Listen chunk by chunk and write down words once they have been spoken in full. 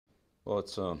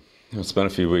Well, it's been a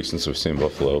few weeks since we've seen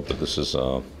Buffalo, but this is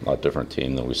a lot different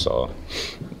team than we saw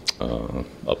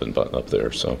up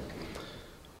there. So,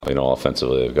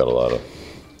 offensively, they've got a lot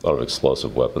of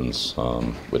explosive weapons.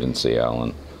 We didn't see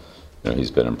Allen.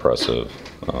 He's been impressive.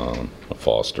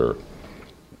 Foster.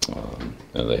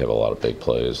 They have a lot of big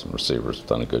plays. Receivers have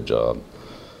done a good job.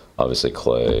 Obviously,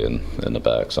 Clay and in the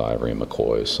backs, Ivory and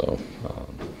McCoy. So,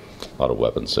 a lot of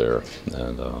weapons there.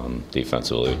 And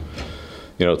defensively,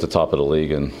 at the top of the league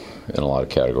in a lot of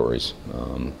categories.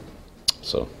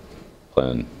 So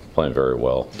playing very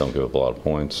well. Don't give up a lot of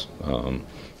points.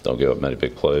 Don't give up many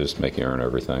big plays. Make you earn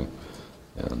everything.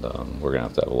 And we're gonna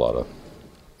have to have a lot of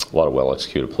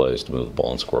well-executed plays to move the ball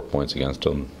and score points against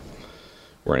them.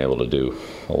 We're able to do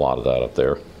a lot of that up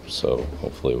there. So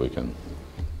hopefully we can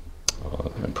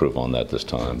improve on that this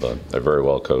time. But they're very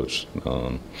well coached,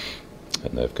 and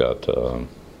they've got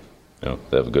they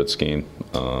have a good scheme.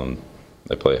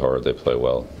 They play hard, they play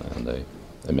well, and they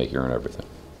make you earn everything.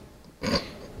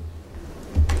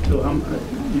 Bill,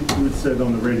 you had said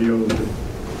on the radio that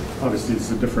obviously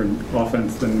it's a different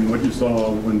offense than what you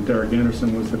saw when Derek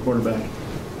Anderson was the quarterback.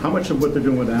 How much of what they're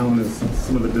doing with Allen is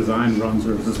some of the design runs,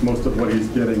 or is this most of what he's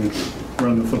getting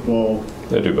running the football?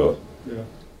 They do both. Yeah.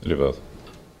 They do both.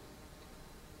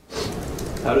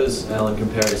 How does Allen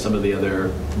compare to some of the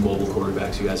other mobile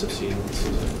quarterbacks you guys have seen this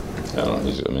season? Allen,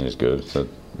 he's good. He's at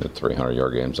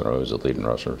 300-yard games in a row. He's a leading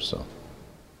rusher, so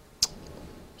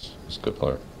he's a good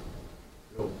player.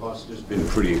 Foster's been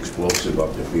pretty explosive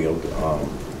up the field,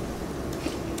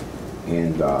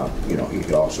 and he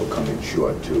could also come in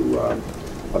short too.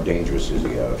 How dangerous is he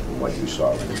from what you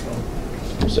saw in the film?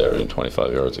 He's averaging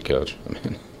 25 yards a catch. I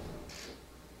mean,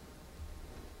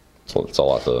 it's a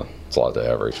lot to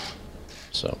average.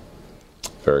 So,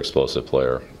 very explosive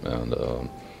player, and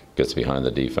gets behind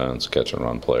the defense, catch and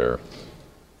run player.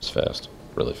 He's fast,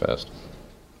 really fast.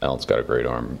 Allen's got a great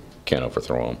arm. Can't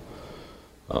overthrow him.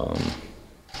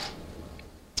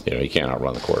 He can't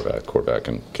outrun the quarterback. Quarterback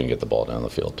can get the ball down the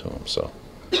field to him. So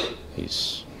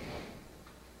it's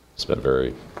been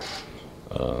very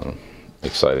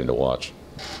exciting to watch.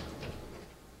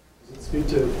 Does it speak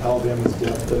to Alabama's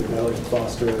depth that a guy like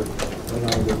Foster, I don't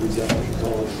know what he's at in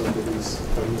college, but that he's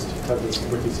having this type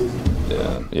of rookie season?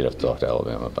 Yeah, you'd have to talk to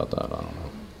Alabama about that. I don't know.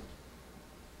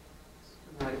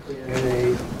 Are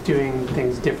they doing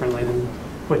things differently than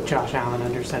with Josh Allen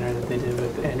under center that they did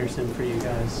with Anderson for you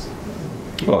guys?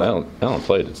 Well, Allen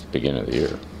played at the beginning of the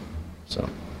year, so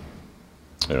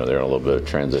they're in a little bit of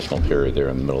transitional period there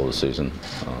in the middle of the season.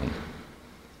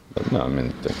 But no, I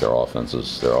think their offense.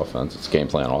 It's game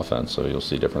plan offense, so you'll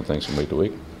see different things from week to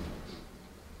week.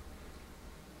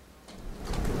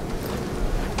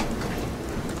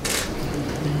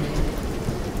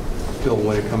 Bill,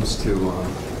 when it comes to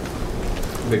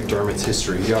McDermott's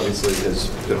history, he obviously has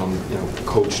been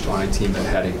coached on a team that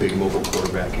had a big mobile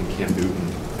quarterback in Cam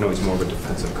Newton. I know he's more of a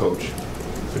defensive coach,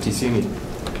 but do you see any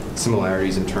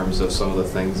similarities in terms of some of the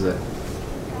things that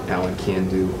Allen can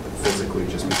do physically,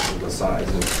 just because of the size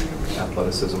and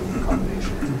athleticism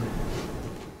combination?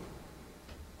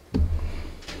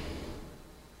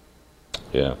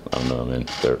 Yeah, I don't know.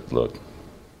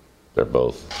 They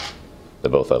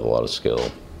both have a lot of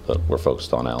skill, but we're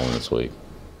focused on Allen this week.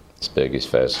 He's big, he's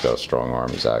fast, he's got a strong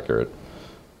arm, he's accurate.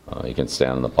 He can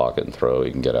stand in the pocket and throw, he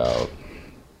can get out.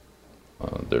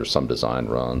 There's some design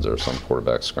runs, there's some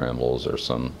quarterback scrambles, there's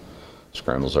some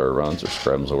scrambles where he runs, there's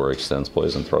scrambles where he extends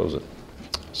plays and throws it.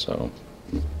 So,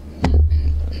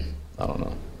 I don't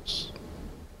know. It's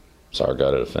our guy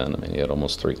to defend. He had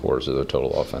almost 3/4 of their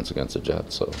total offense against the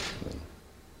Jets, so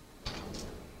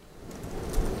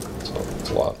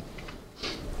it's a lot.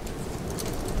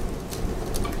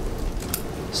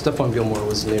 Stephon Gilmore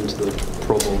was named to the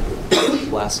Pro Bowl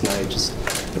last night. Just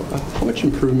how much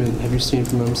improvement have you seen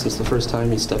from him since the first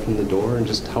time he stepped in the door, and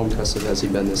just how impressive has he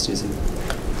been this season?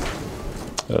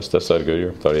 Steph's had a good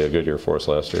year. Thought he had a good year for us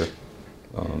last year.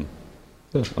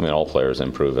 All players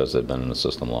improve as they've been in the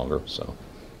system longer. So,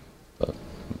 but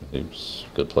he was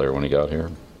a good player when he got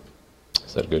here.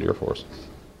 He's had a good year for us.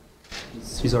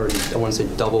 He's already, I want to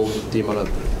say, doubled the amount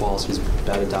of balls he's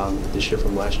batted down this year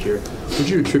from last year. What would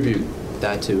you attribute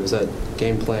that to? Is that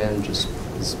game plan, just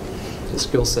his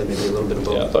skill set, maybe a little bit of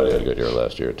both? Yeah, I thought he had a good year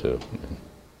last year too.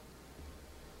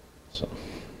 So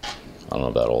I don't know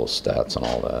about all his stats and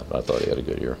all that, but I thought he had a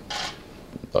good year.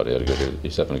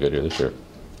 He's having a good year this year.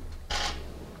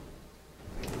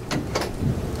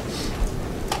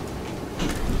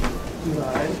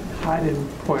 Hyde and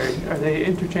Poyer, are they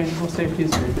interchangeable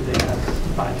safeties, or do they have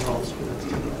defined roles for those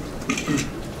two guys?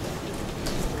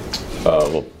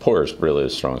 Well, Poyer's really a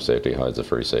strong safety. Hyde's a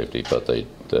free safety, but they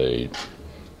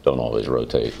don't always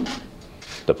rotate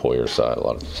the Poyer side.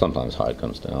 Sometimes Hyde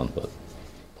comes down, but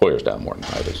Poyer's down more than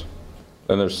Hyde is.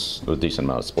 And there's a decent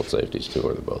amount of split safeties too,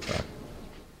 where they're both back.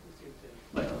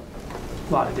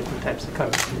 A lot of different types of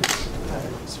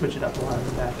coverages. Switch it up a lot in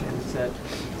the back end. Is that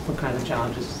what kind of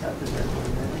challenges is that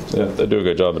there? Yeah, they do a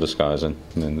good job of disguising.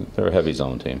 I mean, they're a heavy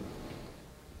zone team,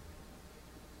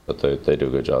 but they do a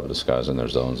good job of disguising their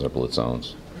zones, their blitz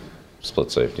zones,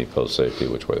 split safety, post safety,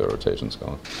 which way their rotation's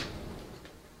going.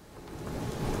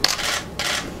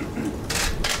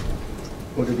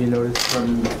 What have you noticed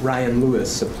from Ryan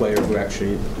Lewis, a player who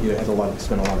actually you had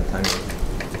spent a lot of time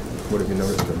with? What have you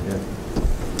noticed from him?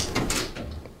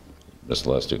 Missed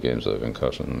the last 2 games of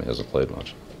concussion, and he hasn't played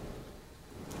much.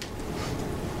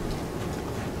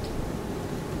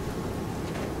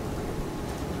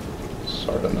 It's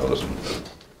hard to notice him.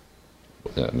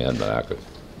 Yeah, I mean, I've been active.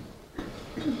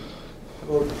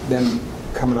 About them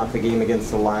coming off the game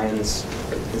against the Lions,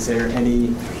 is there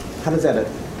any? How does that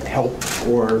help,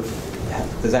 or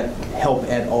does that help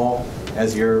at all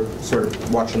as you're sort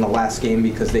of watching the last game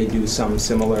because they do some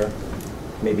similar,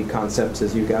 maybe concepts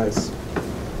as you guys?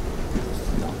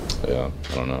 Yeah,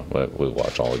 I don't know. We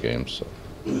watch all the games. So.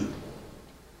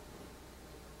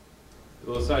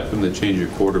 Well, aside from the change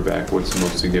of quarterback, what's the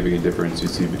most significant difference you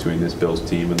see between this Bills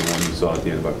team and the one you saw at the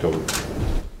end of October?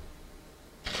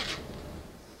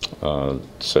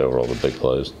 Say overall the big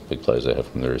plays they have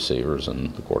from the receivers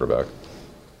and the quarterback.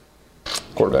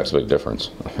 Quarterback's a big difference.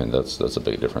 I mean, that's a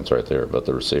big difference right there. But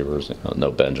the receivers,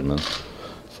 no Benjamin,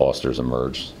 Foster's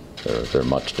emerged. They're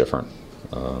much different.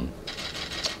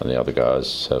 And the other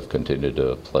guys have continued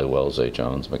to play well. Zay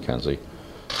Jones, McKenzie,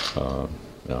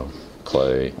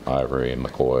 Clay, Ivory,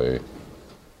 McCoy.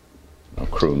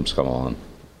 Kroom's come on.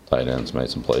 Tight ends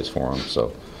made some plays for him,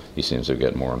 so he seems to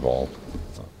get more involved.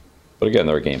 But again,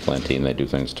 they're a game plan team. They do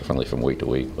things differently from week to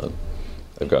week, but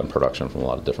they've gotten production from a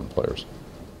lot of different players.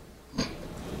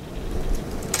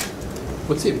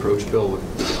 What's the approach, Bill,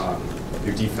 with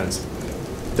your defense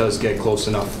does get close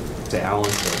enough to Allen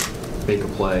to make a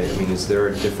play? I mean, is there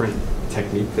a different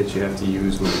technique that you have to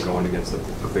use when you're going against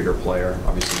a bigger player?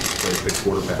 Obviously, you played a big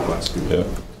quarterback last week.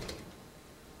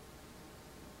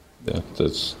 Yeah,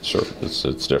 it's sure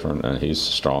it's different, and he's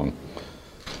strong.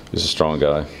 He's a strong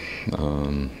guy.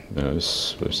 We've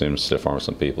seen him stiff arm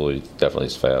some people. He definitely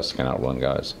is fast, can outrun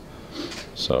guys.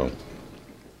 So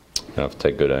you have to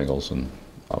take good angles and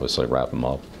obviously wrap him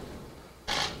up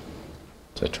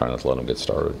to try not to let him get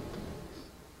started.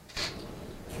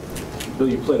 Bill,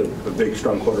 you played a big,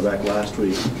 strong quarterback last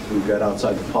week who got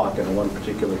outside the pocket on one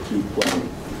particular key play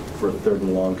for a 3rd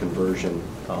and long conversion.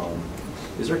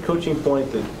 Is there a coaching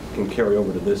point that can carry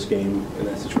over to this game in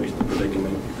that situation, the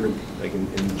predicament? If you're like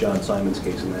in John Simon's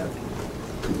case, in that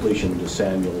completion to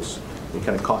Samuels, you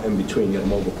kind of caught in between. You got a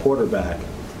mobile quarterback,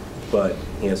 but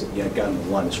he hasn't yet gotten to the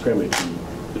line of scrimmage, and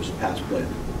there's a pass play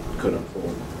that could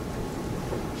unfold.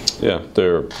 Yeah,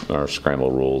 there are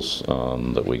scramble rules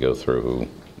that we go through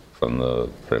from the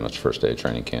pretty much first day of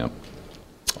training camp,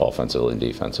 offensively and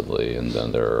defensively, and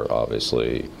then there are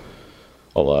obviously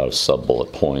a lot of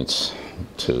sub-bullet points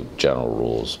to general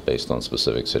rules based on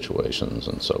specific situations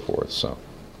and so forth. So,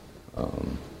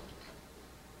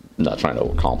 not trying to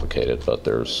overcomplicate it, but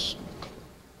there's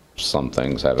some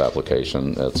things have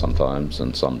application at sometimes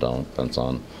and some don't. Depends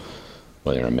on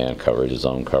whether you're in man coverage,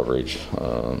 zone coverage,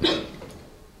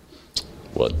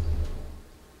 what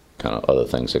kind of other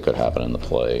things that could happen in the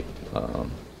play.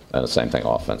 And the same thing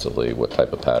offensively, what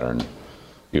type of pattern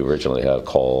you originally have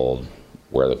called,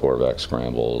 where the quarterback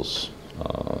scrambles,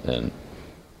 and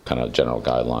kind of general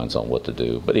guidelines on what to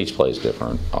do. But each play is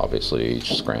different, obviously.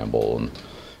 Each scramble and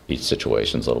each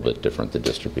situation is a little bit different. The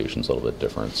distribution is a little bit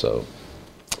different. So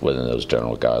within those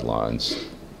general guidelines,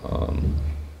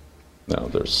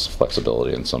 there's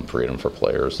flexibility and some freedom for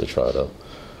players to try to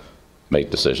make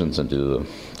decisions and do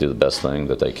the best thing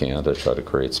that they can to try to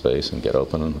create space and get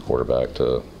open, and the quarterback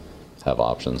to have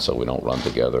options so we don't run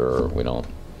together or we don't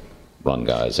run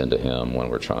guys into him when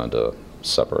we're trying to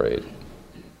separate,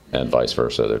 and vice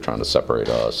versa. They're trying to separate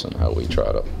us and how we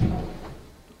try to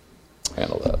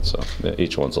handle that. So yeah,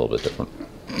 each one's a little bit different.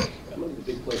 How many of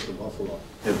the big plays for Buffalo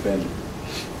have been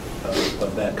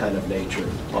of that kind of nature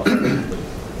offensively?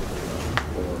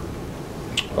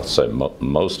 I'd say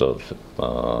most of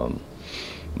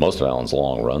Allen's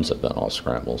long runs have been all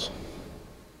scrambles.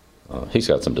 He's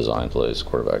got some design plays,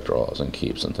 quarterback draws and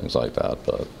keeps and things like that,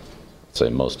 but I'd say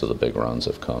most of the big runs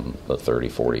have come, the 30,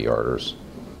 40 yarders,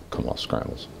 come off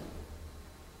scrambles.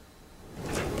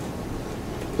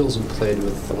 Bills have played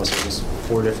with, I want to say, just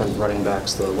 4 different running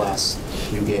backs the last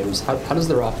few games. How does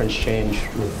their offense change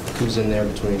with who's in there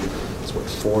between It's what,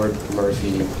 Ford,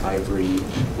 Murphy, Ivory,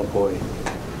 McCoy.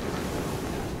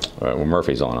 All right, well,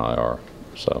 Murphy's on IR,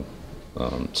 so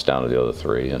it's down to the other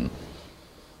three, and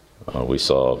we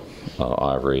saw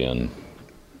Ivory and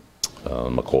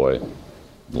McCoy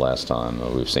last time.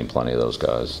 We've seen plenty of those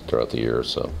guys throughout the year,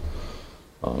 so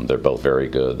they're both very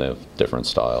good. They have different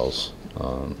styles.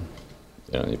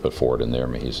 You know, you put Ford in there. I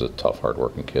mean, he's a tough,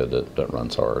 hard-working kid that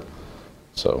runs hard.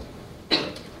 So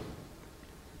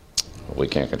we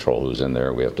can't control who's in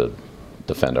there. We have to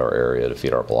defend our area,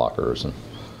 defeat our blockers, and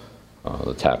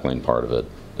the tackling part of it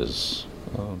is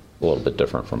a little bit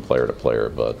different from player to player.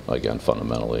 But again,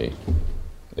 fundamentally,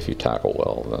 if you tackle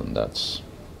well, then that's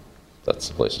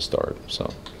the place to start.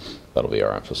 So that'll be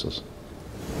our emphasis.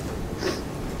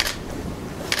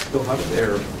 Bill, how do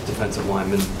their defensive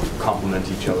linemen complement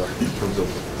each other in terms of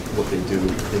what they do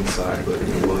inside, but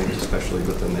Williams especially,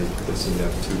 but then they seem to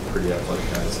have two pretty athletic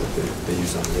guys that they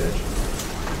use on the edge?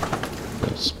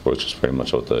 Yes, which is pretty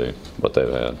much what they've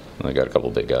had. And they got a couple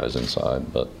big guys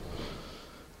inside, but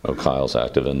Kyle's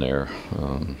active in there.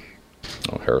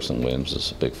 Harrison Williams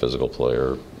is a big physical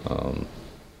player.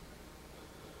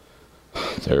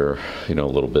 They're a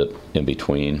little bit in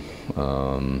between.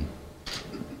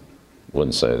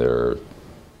 Wouldn't say they're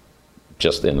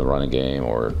just in the running game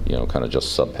or kind of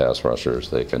just sub-pass rushers.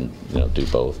 They can do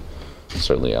both.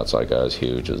 Certainly outside guys,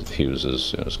 Hughes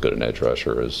is as good an edge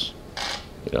rusher as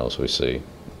we see.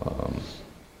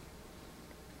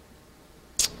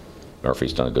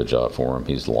 Murphy's done a good job for him.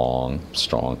 He's long,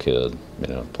 strong kid.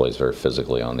 Plays very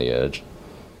physically on the edge.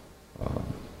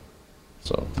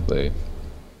 So they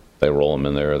roll him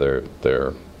in there.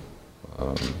 They're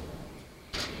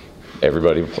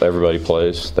everybody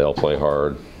plays. They all play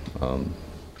hard.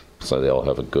 So they all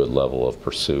have a good level of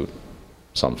pursuit.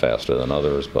 Some faster than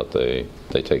others, but they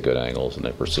take good angles and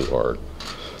they pursue hard.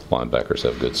 Linebackers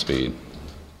have good speed,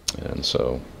 and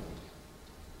so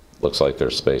looks like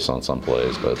there's space on some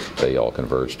plays, but they all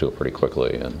converge to it pretty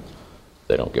quickly, and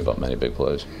they don't give up many big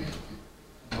plays.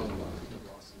 But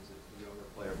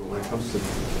when it comes to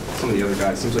some of the other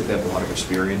guys, it seems like they have a lot of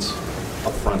experience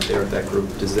up front there at that group.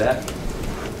 Does that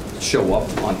show up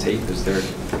on tape? Is there,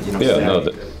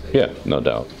 no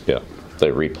doubt. Yeah,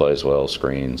 they read plays well,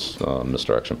 screens,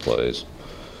 misdirection plays,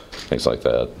 things like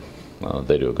that.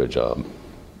 They do a good job,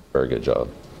 very good job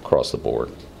across the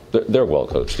board. They're well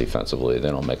coached defensively. They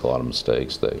don't make a lot of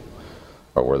mistakes. They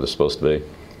are where they're supposed to be.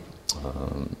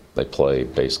 They play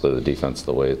basically the defense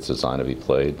the way it's designed to be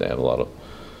played. They have a lot of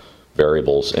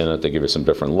variables in it. They give you some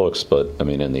different looks, but I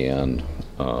mean, in the end,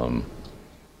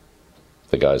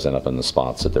 the guys end up in the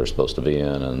spots that they're supposed to be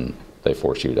in, and they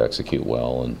force you to execute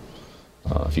well. And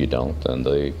if you don't, then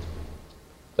they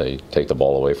take the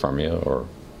ball away from you or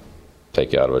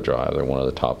take you out of a drive. They're one of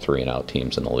the top 3-and-out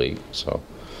teams in the league. So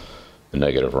a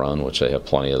negative run, which they have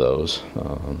plenty of those,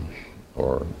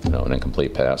 or an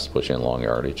incomplete pass to push you in long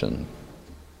yardage, and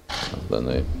then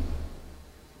they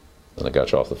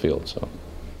got you off the field. So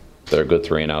they're a good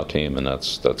 3-and-out team, and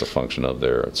that's a function of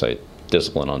their, I'd say,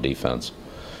 discipline on defense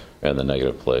and the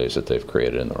negative plays that they've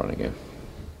created in the running game.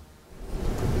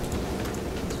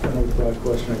 It's kind of a broad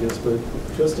question, I guess, but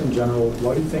just in general,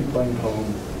 why do you think playing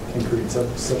home can create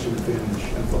such an advantage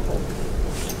in football?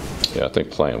 Yeah, I think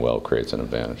playing well creates an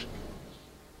advantage.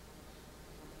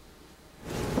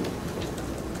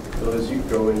 So as you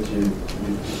go into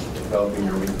developing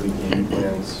your weekly game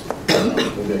plans,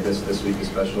 maybe I guess this week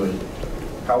especially,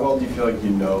 how well do you feel like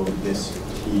you know this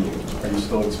team? Are you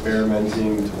still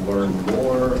experimenting to learn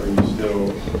more? Or are you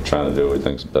still... We're trying to do what we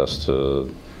think is best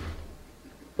to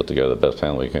put together the best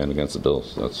plan we can against the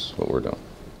Bills. That's what we're doing.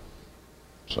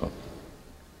 So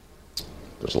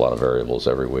there's a lot of variables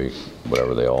every week,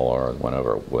 whatever they all are,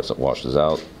 whenever it washes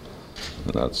out.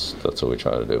 And that's what we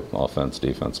try to do. Offense,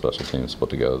 defense, special teams, put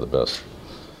together the best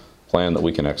plan that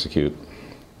we can execute.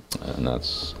 And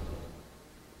that's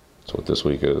what this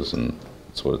week is, and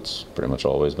that's what it's pretty much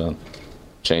always been.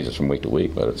 Changes from week to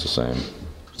week, but it's the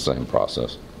same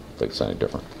process. I think it's any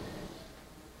different.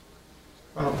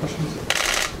 Final questions?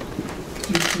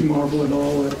 Do you marvel at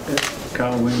all at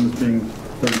Kyle Williams being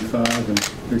 35 and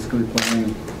basically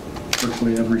playing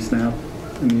virtually every snap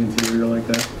in the interior like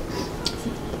that?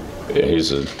 Yeah,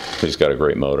 he's got a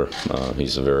great motor. We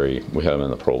had him in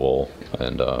the Pro Bowl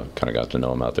and kind of got to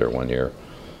know him out there one year.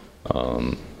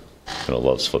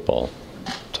 Loves football,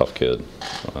 tough kid.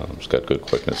 He's got good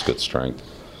quickness, good strength,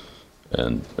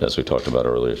 and as we talked about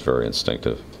earlier, he's very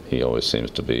instinctive. He always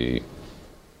seems to be,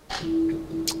 I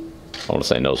don't want to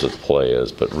say knows what the play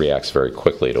is, but reacts very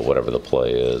quickly to whatever the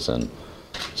play is, and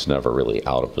he's never really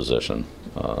out of position.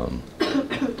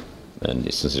 And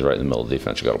since he's right in the middle of the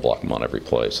defense, you got to block him on every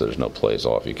play, so there's no plays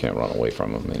off. You can't run away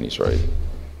from him, and he's right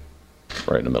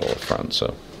in the middle of the front.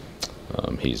 So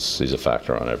he's a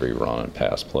factor on every run and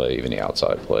pass play, even the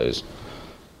outside plays.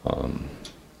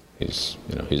 It's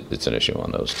an issue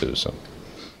on those too. So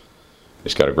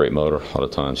he's got a great motor. A lot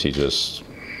of times he just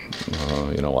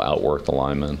will outwork the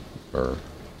lineman or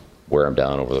wear him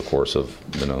down over the course of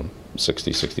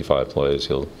 60, 65 plays.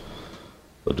 He'll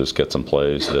just get some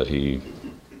plays that he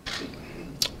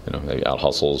maybe out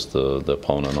hustles the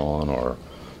opponent on or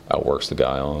outworks the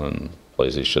guy on, and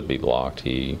plays he should be blocked,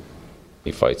 he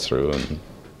fights through and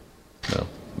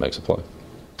makes a play.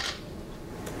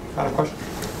 Final question.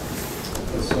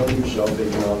 Has Sony Michel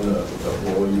taken on the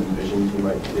role you envisioned he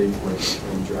might take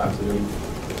when you drafted him?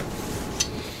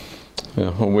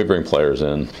 Yeah, when we bring players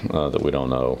in that we don't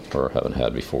know or haven't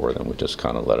had before, then we just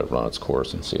kind of let it run its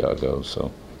course and see how it goes.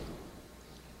 So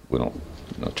we don't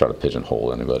try to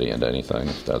pigeonhole anybody into anything.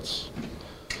 If that's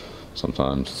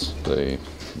sometimes they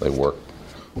work,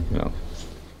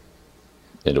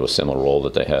 into a similar role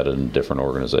that they had in a different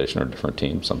organization or different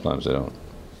team. Sometimes they don't.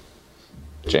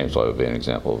 James White would be an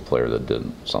example of a player that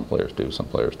didn't. Some players do, some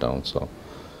players don't. So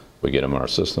we get them in our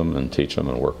system and teach them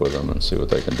and work with them and see what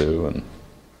they can do. And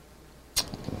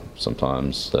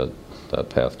sometimes that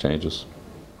path changes.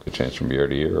 Could change from year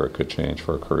to year, or it could change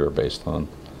for a career based on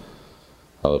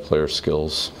how the player's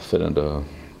skills fit into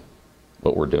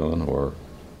what we're doing, or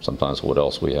sometimes what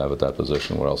else we have at that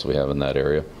position, what else we have in that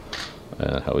area,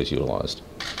 and how he's utilized.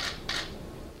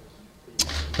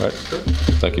 All right.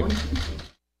 Thank you.